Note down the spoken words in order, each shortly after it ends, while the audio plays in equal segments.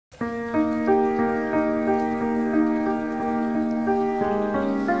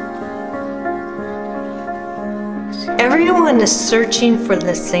Everyone is searching for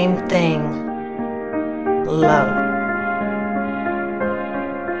the same thing: love.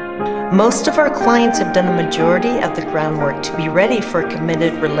 Most of our clients have done the majority of the groundwork to be ready for a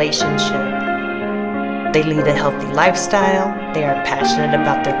committed relationship. They lead a healthy lifestyle, they are passionate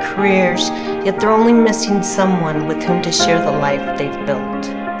about their careers, yet they're only missing someone with whom to share the life they've built.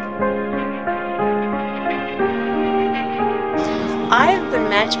 I've been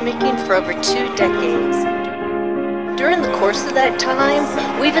matchmaking for over 2 decades. During the course of that time,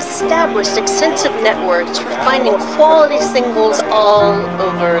 we've established extensive networks for finding quality singles all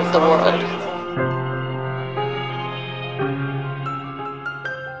over the world.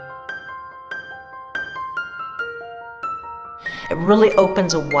 It really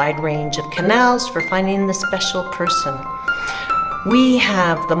opens a wide range of canals for finding the special person. We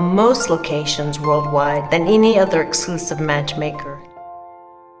have the most locations worldwide than any other exclusive matchmaker.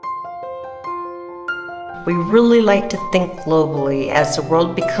 We really like to think globally as the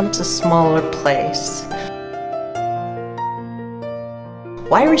world becomes a smaller place.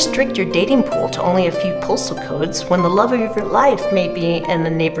 Why restrict your dating pool to only a few postal codes when the love of your life may be in a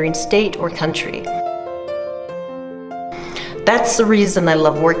neighboring state or country? That's the reason I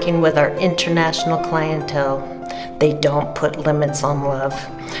love working with our international clientele. They don't put limits on love.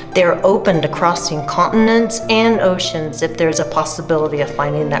 They are open to crossing continents and oceans if there's a possibility of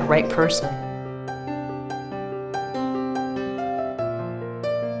finding that right person.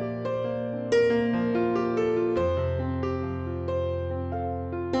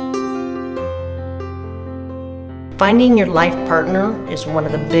 Finding your life partner is one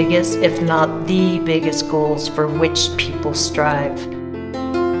of the biggest, if not the biggest, goals for which people strive.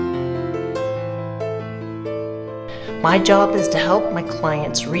 My job is to help my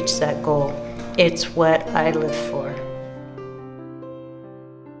clients reach that goal. It's what I live for.